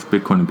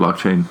Bitcoin and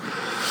blockchain,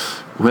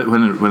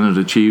 when it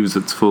achieves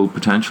its full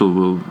potential,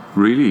 will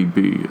really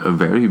be a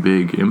very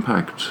big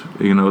impact.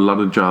 A lot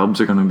of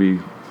jobs are going to be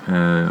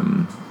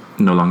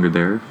no longer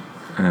there,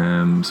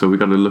 so we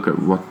got to look at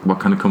what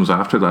kind of comes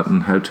after that,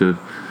 and how to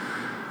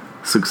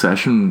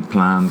succession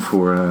plan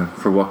for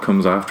what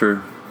comes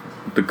after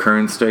the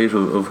current state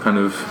of kind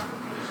of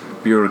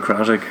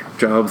bureaucratic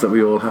jobs that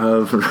we all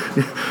have,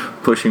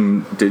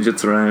 pushing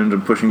digits around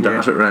and pushing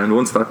data around.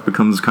 Once that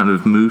becomes kind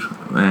of moot,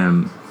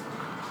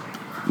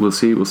 we'll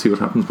see what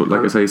happens. But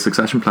like I say,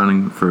 succession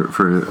planning for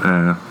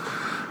a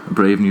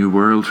brave new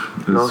world.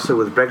 And also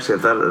with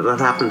Brexit, that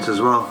happens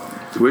as well.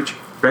 Which?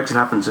 Brexit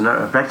happens in the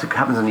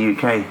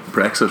UK.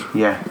 Brexit.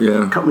 Yeah.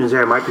 Companies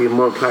there might be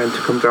more inclined to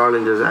come to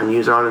Ireland and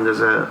use Ireland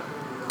as a.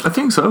 I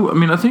think so. I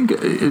mean, I think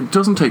it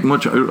doesn't take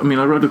much. I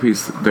wrote a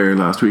piece there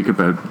last week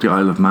about the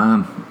Isle of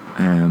Man,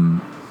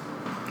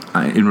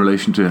 in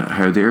relation to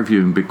how they're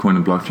viewing Bitcoin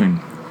and blockchain,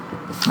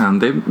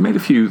 and they've made a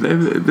few.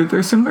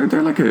 They're similar.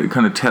 They're like a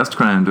kind of test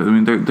ground. I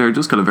mean, they're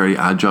just got a very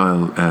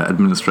agile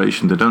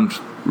administration. They don't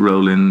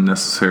roll in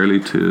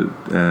necessarily to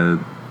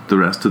the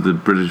rest of the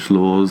British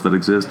laws that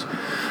exist.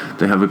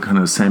 They have a kind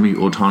of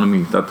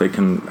semi-autonomy that they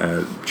can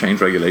change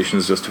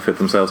regulations just to fit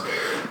themselves.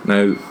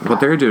 Now, what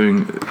they're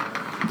doing,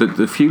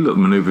 the few little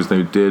manoeuvres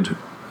they did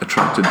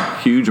attracted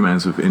huge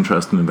amounts of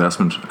interest and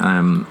investment,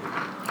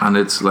 and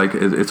it's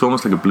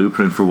almost like a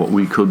blueprint for what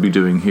we could be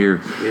doing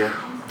here. Yeah.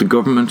 The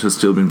government has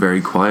still been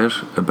very quiet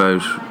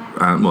about.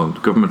 The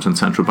government and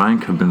central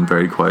bank have been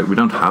very quiet. We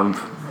don't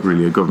have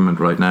really a government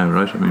right now,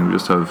 right? I mean, we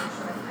just have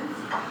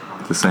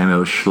the same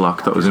old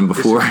schlock that was in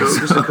before.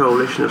 Just a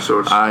coalition of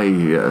sorts.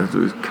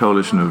 A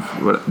coalition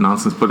of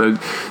nonsense. But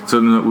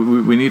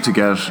we need to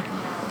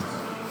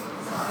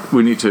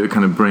we need to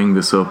kind of bring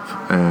this up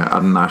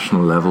at a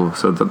national level.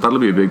 So that'll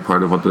be a big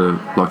part of what the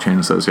Blockchain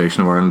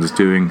Association of Ireland is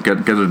doing.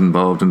 Get it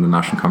involved in the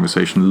national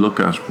conversation. Look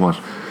at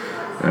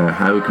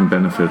how it can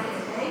benefit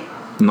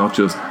not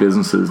just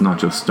businesses, not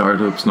just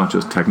startups, not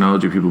just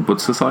technology people, but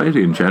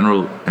society in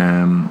general,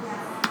 and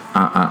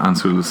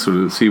sort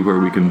of see where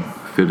we can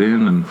fit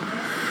in.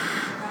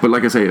 But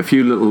like I say, a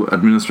few little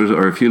administrative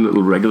or a few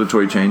little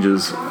regulatory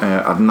changes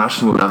at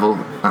national level,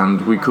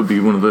 and we could be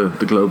one of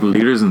the global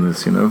leaders in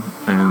this,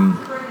 And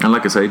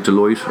like I say,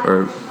 Deloitte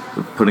are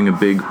putting a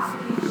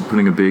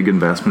big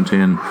investment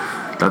in.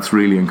 That's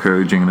really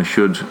encouraging, and it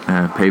should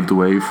pave the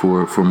way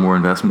for more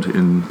investment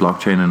in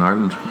blockchain in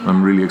Ireland.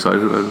 I'm really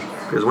excited about it.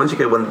 Because once you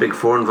get one big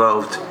four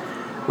involved,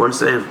 once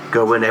they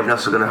go in, everyone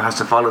else has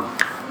to follow.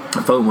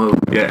 FOMO.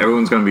 Yeah,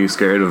 everyone's going to be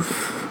scared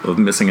of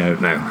missing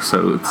out now.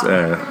 So it's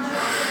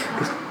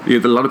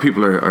a lot of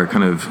people are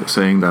kind of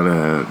saying that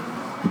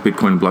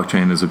Bitcoin and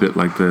blockchain is a bit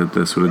like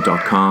the sort of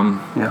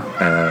 .com,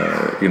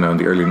 in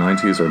the early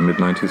 90s or mid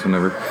 90s,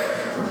 whenever.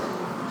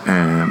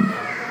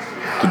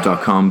 The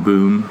 .com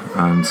boom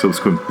and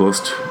subsequent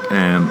bust.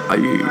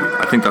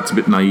 I think that's a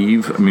bit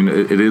naive. I mean,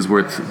 it is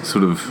worth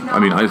sort of. I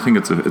mean, I think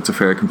it's a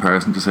fair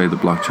comparison to say the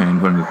blockchain,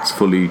 when it's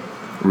fully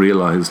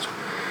realized,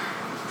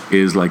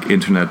 is like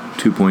Internet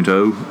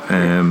 2.0.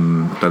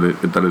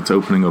 That it's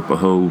opening up a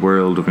whole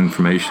world of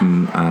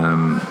information.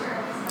 And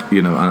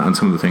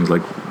some of the things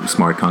like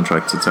smart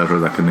contracts, etc.,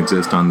 that can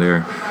exist on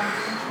there.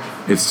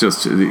 It's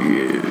just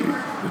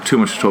too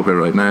much to talk about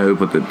right now,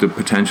 but the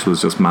potential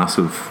is just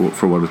massive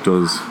for what it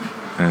does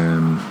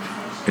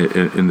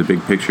in the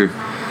big picture.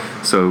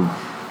 So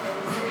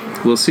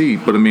we'll see.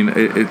 But I mean,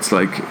 it's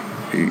like,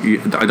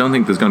 I don't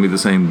think there's going to be the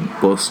same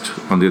bust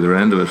on the other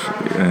end of it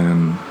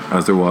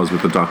as there was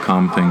with the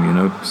 .com thing,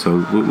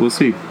 So we'll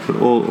see. But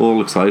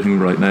all exciting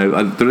right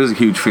now. There is a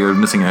huge fear of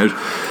missing out.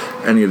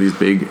 Any of these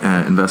big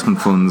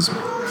investment funds,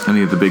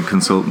 any of the big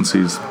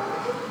consultancies,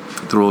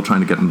 they're all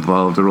trying to get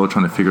involved. They're all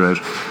trying to figure out.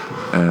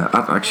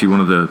 Actually, one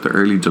of the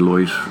early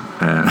Deloitte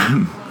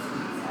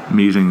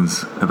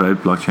meetings about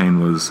blockchain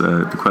was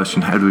the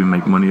question: how do we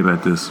make money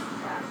about this,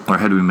 or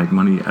how do we make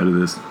money out of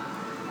this?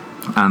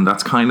 And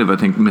that's kind of, I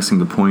think, missing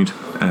the point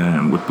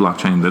with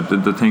blockchain. That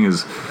the thing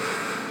is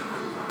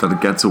that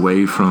it gets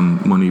away from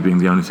money being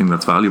the only thing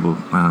that's valuable.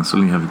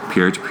 Suddenly you have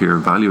peer-to-peer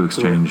value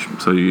exchange. Yeah.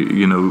 So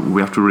you know,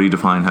 we have to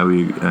redefine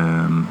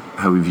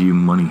how we view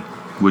money,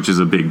 which is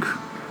a big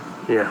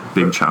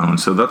challenge.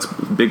 So that's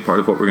a big part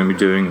of what we're going to be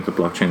doing at the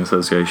Blockchain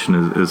Association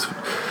is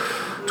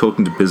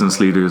talking to business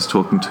leaders,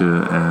 talking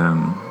to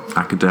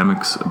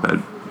academics about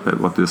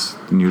what this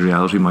new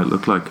reality might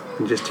look like.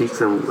 And just teach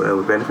them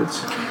with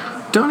benefits.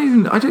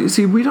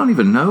 We don't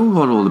even know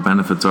what all the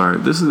benefits are.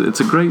 It's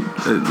a great,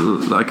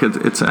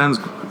 it sounds,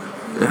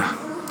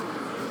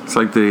 it's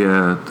like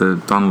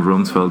the Donald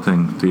Rumsfeld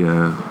thing,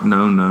 the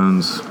known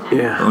knowns,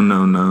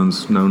 unknown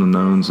knowns, known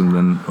unknowns, and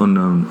then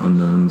unknown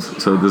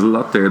unknowns. So there's a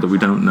lot there that we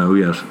don't know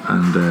yet,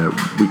 and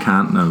we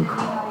can't know,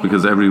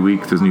 because every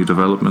week there's new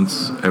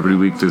developments, every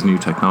week there's new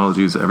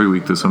technologies, every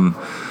week there's some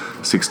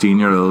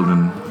 16-year-old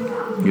in,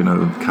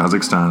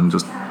 Kazakhstan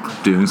just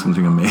doing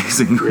something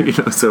amazing,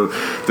 so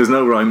there's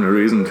no rhyme or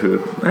reason to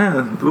it.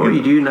 What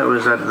you do know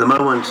is that at the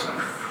moment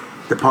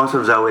the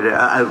positives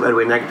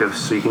outweigh negatives,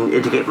 so you can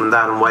educate them on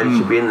that and why they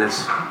should be in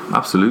this.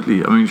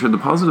 Absolutely. I mean, sure, the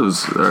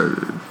positives are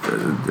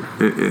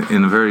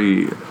in a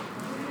very...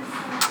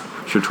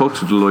 Sure, talk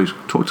to Deloitte,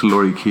 talk to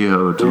Laurie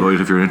Kehoe at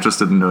Deloitte if you're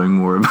interested in knowing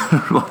more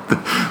about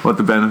what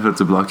the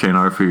benefits of blockchain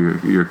are for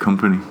your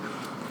company.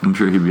 I'm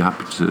sure he'd be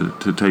happy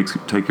to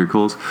take your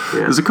calls.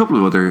 There's a couple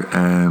of other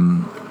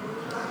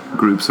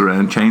groups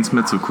around.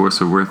 Chainsmiths, of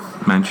course, are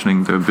worth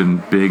mentioning. They've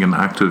been big and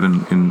active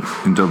in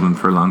Dublin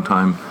for a long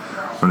time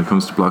when it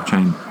comes to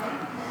blockchain,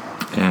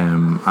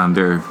 and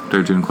they're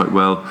doing quite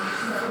well.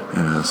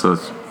 So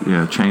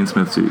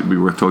Chainsmiths, it'd be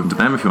worth talking to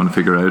them if you want to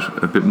figure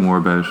out a bit more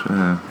about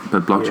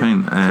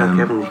blockchain. Tell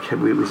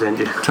Kevin we sent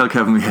you. Tell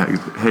Kevin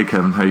hey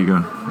Kevin, how you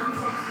going?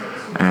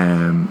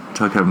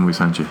 Tell Kevin we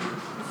sent you,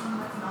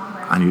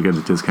 and you get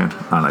a discount.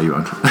 Oh no, you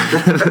won't.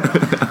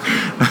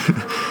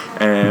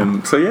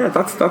 So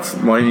that's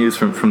my news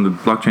from the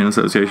Blockchain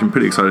Association.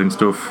 Pretty exciting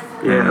stuff.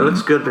 Yeah, it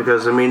looks good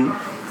because I mean,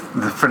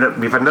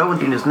 we've had no one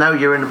doing this. Now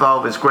you're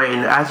involved. It's great,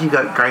 and as you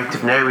got great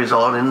different areas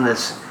all in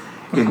this,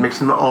 it makes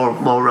them all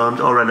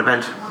round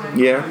event.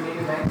 Yeah.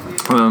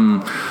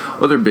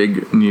 Other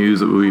big news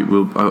that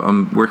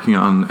I'm working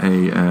on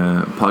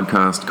a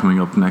podcast coming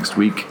up next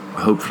week,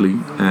 hopefully,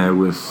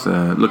 with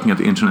looking at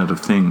the Internet of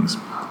Things,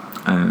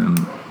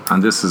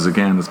 and this is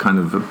again, it's kind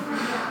of a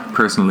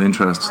personal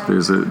interest.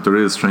 There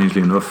is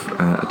strangely enough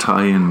a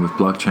tie-in with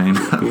blockchain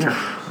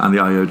and the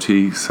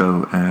IoT.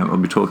 So I'll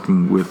be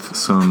talking with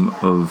some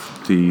of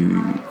the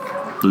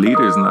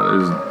leaders, and that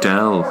is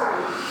Dell.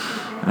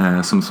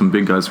 Some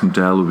big guys from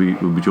Dell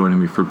will be joining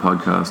me for a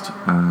podcast,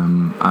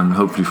 and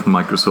hopefully from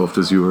Microsoft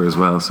Azure as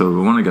well. So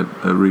I want to get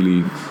a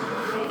really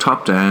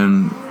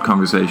top-down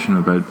conversation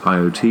about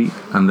IoT,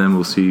 and then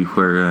we'll see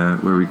where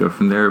we go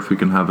from there. If we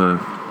can have a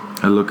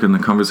look in the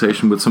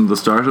conversation with some of the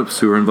startups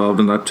who are involved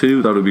in that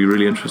too, that would be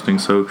really interesting.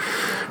 So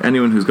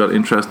anyone who's got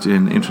interest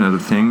in Internet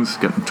of Things,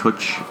 get in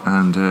touch,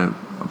 and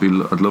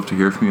I'd love to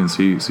hear from you and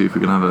see if we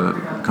can have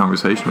a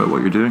conversation about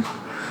what you're doing.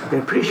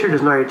 I'm pretty sure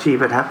there's an IoT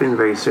event happening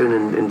very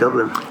soon in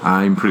Dublin.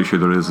 I'm pretty sure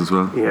there is as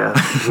well. Yeah.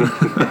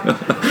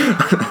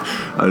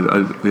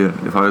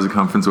 If I was a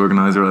conference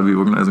organizer, I'd be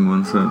organising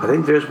one. So I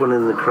think there's one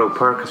in the Crow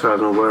Park, as far as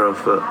I'm aware of.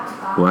 But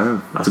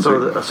wow, I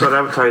saw it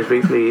advertised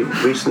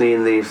recently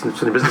in the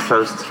Sunday Business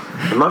Post.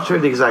 I'm not sure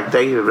the exact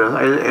date, but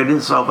I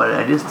didn't saw. But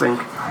I just think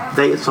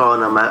they saw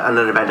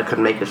another event that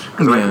couldn't make it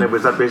because it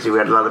was that busy. We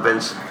had a lot of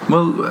events.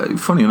 Well,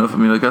 funny enough, I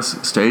mean, I guess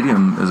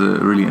Stadium is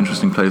a really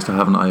interesting place to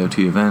have an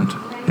IoT event.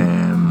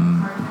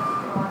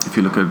 If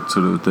you look at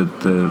sort of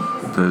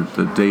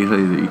the data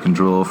that you can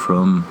draw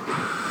from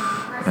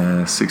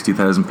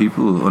 60,000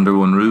 people under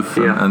one roof,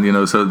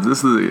 and so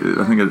this is,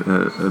 I think,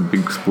 a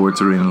big sports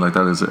arena like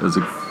that is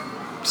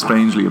a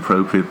strangely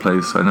appropriate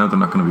place. I know they're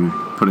not going to be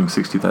putting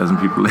 60,000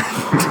 people in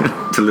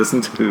to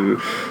listen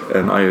to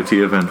an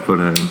IoT event, but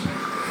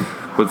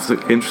it's an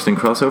interesting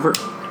crossover.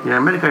 Yeah, I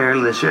met a guy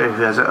earlier this year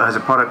who has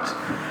a product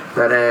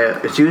that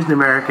it's used in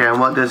America, and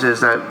what it does is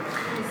that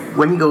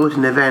when you go to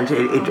an event,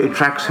 it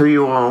tracks who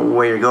you are,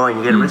 where you're going.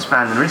 You get a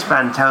wristband, and the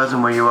wristband tells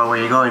them where you are, where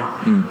you're going.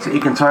 So you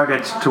can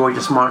target towards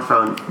your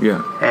smartphone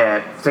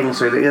things.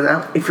 So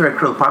if you're at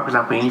Crow Park, for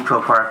example, you need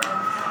Crow Park,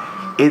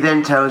 it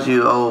then tells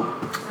you,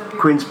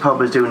 Queen's Pub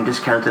is doing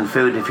discounted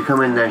food. If you come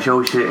in there and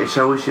show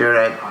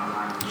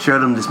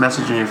them this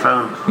message on your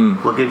phone,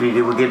 we'll give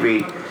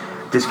you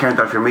discount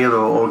off your meal,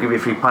 or give you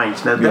free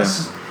pints. Now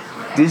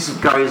these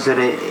guys did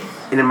it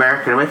in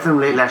America. I met them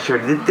late last year.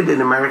 They did it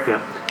in America.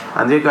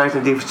 And the guys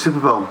in the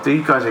Super Bowl,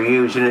 these guys are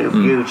huge,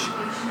 huge.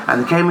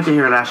 And they came into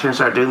here last year and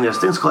started doing this.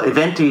 Things called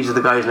Eventies are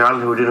the guys in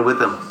Ireland who were doing it with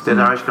them. They're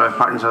the Irish guys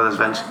partners of this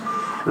event.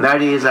 And the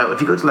idea is that if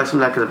you go to something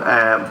like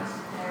a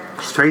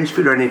Strange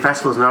Food or any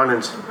festivals in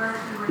Ireland,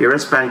 your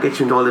wristband gets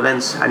you into all the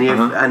events, and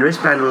the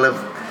wristband will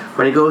have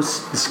when he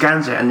goes, he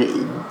scans it, and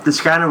the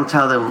scanner will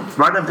tell them,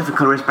 rather than different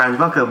colour wristbands,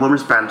 you've got one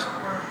wristband,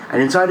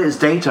 and inside it is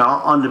data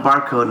on the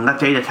barcode, and that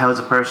data tells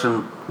a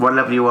person what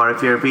level you are,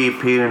 if you're a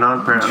VIP or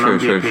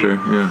non-VIP. Sure,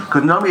 yeah.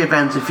 Because normally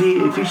events, if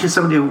you see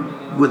somebody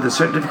with a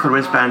certain difficult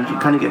wristband, you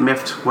kind of get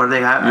miffed where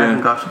they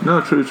haven't got.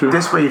 No, true.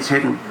 This way it's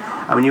hidden.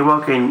 And when you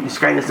walk in, you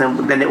scan this,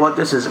 and then what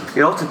this is,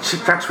 it also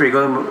tracks where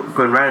you're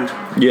going round.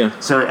 Yeah.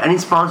 So any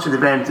sponsored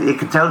event, it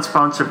could tell the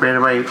sponsor right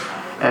away.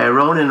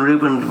 Ronan and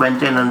Ruben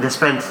went in and they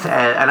spent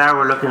an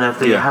hour looking at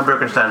the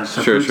hamburger stands,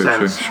 food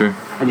stands. Sure.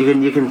 And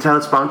you can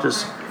tell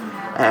sponsors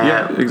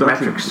exactly.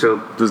 metrics.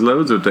 So there's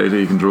loads of data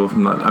you can draw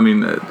from that. I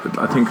mean,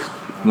 I think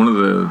one of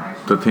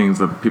the things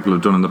that people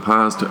have done in the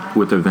past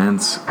with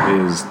events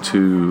is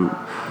to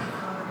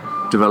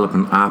develop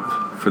an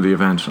app for the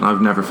event, and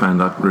I've never found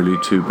that really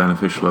too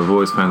beneficial. I've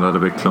always found that a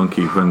bit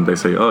clunky when they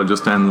say, "Oh,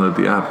 just download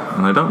the app,"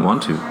 and I don't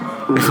want to.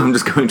 If I'm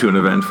just going to an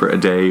event for a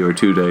day or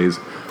 2 days,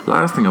 the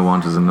last thing I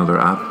want is another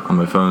app on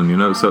my phone, you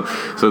know. So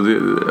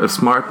a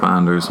smart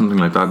band or something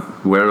like that,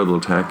 wearable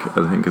tech,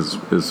 I think is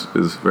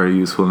very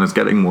useful, and it's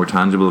getting more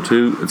tangible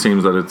too. It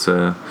seems that it's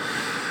with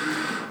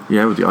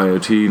the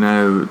IoT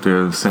now,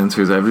 there are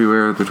sensors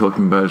everywhere. They're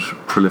talking about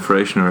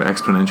proliferation or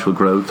exponential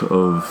growth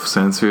of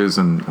sensors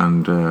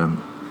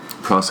and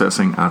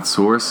processing at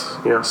source.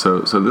 Yeah. So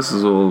this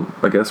is all,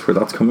 I guess, where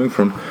that's coming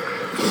from.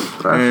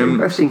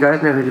 I've seen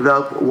guys now who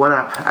develop one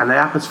app, and the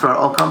app is for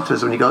all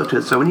computers when you go to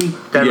it. So when you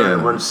download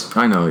it once,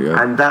 I know,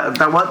 and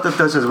that what that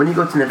does is when you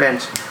go to an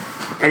event,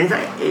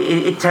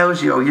 it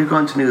tells you, you're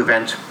going to a new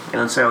event,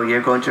 and so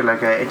you're going to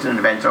like an internet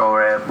event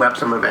or a web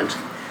summit event,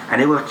 and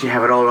it will actually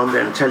have it all on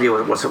there and tell you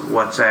what's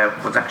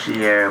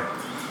actually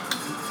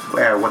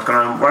what's going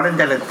on. Rather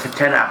than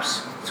 10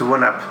 apps to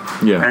one app,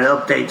 and it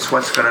updates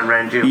what's going on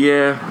around you.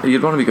 Yeah,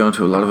 you'd want to be going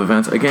to a lot of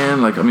events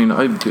again. Like, I mean,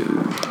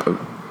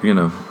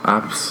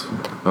 apps.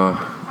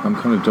 I'm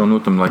kind of done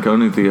with them. Like,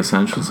 only the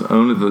essentials,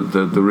 only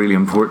the really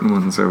important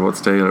ones are what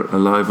stay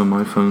alive on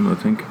my phone, I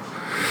think.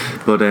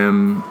 But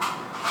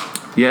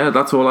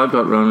that's all I've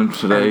got, Ronan,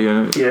 today.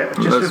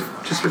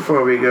 Just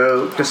before we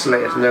go, just to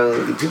let us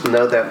know, people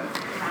know that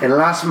in the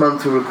last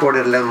month we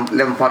recorded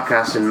 11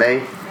 podcasts in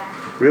May.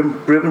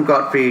 Ruben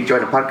Godfrey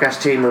joined the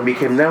podcast team and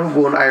became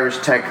 #1 Irish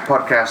tech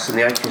podcast in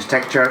the iTunes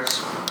tech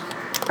charts.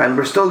 And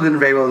we're still doing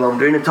very well.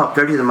 We're in the top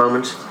 30 at the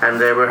moment, and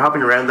we're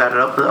hopping around that and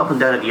up and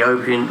down at the year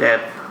between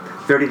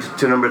 30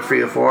 to number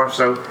 3 or 4.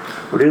 So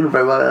we're doing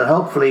very well, and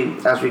hopefully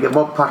as we get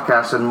more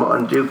podcasts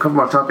and do a couple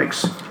more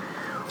topics,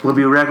 we'll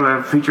be a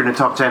regular feature in the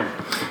top 10.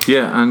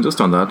 Yeah, and just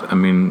on that, I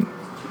mean,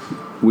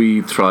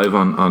 we thrive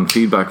on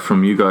feedback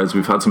from you guys.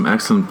 We've had some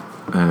excellent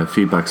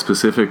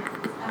specific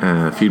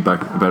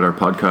feedback about our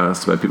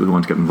podcast, about people who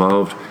want to get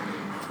involved.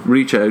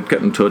 Reach out,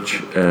 get in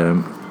touch.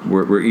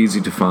 We're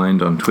easy to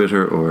find on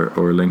Twitter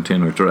or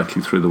LinkedIn or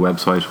directly through the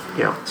website.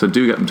 Yeah. So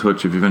do get in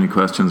touch if you have any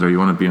questions or you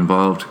want to be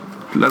involved.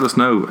 Let us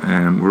know.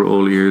 We're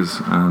all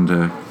ears, and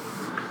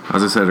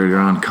as I said earlier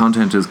on,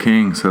 content is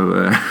king.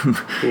 So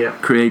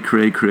create.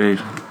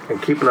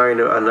 And keep an eye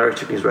on Irish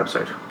Chickens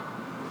website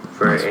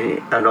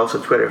and also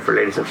Twitter for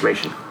latest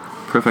information.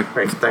 Perfect.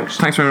 Right, thanks.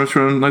 Thanks very much,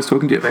 Ron. Nice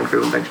talking to you. Thanks,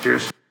 Ruben. Thanks,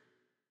 cheers.